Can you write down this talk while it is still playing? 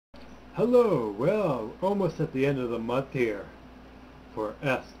Hello, well, almost at the end of the month here for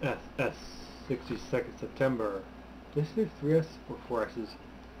sss 62nd September. Did I say 3S or 4S's?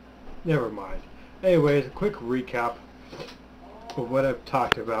 Never mind. Anyways, a quick recap of what I've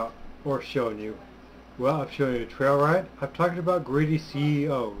talked about or shown you. Well, I've shown you a trail ride. I've talked about greedy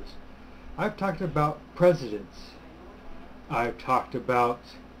CEOs. I've talked about presidents. I've talked about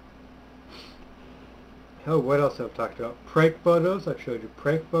what else I've talked about? Prank photos. I've showed you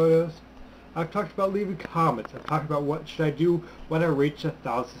prank photos. I've talked about leaving comments. I've talked about what should I do when I reach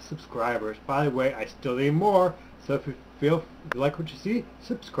 1,000 subscribers. By the way, I still need more, so if you like what you see,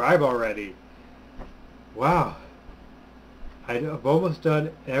 subscribe already. Wow. I've almost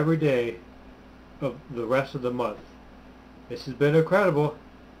done every day of the rest of the month. This has been incredible.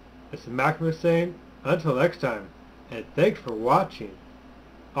 It's the Maximus saying, until next time, and thanks for watching,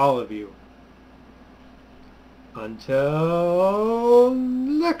 all of you. Until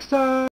next time!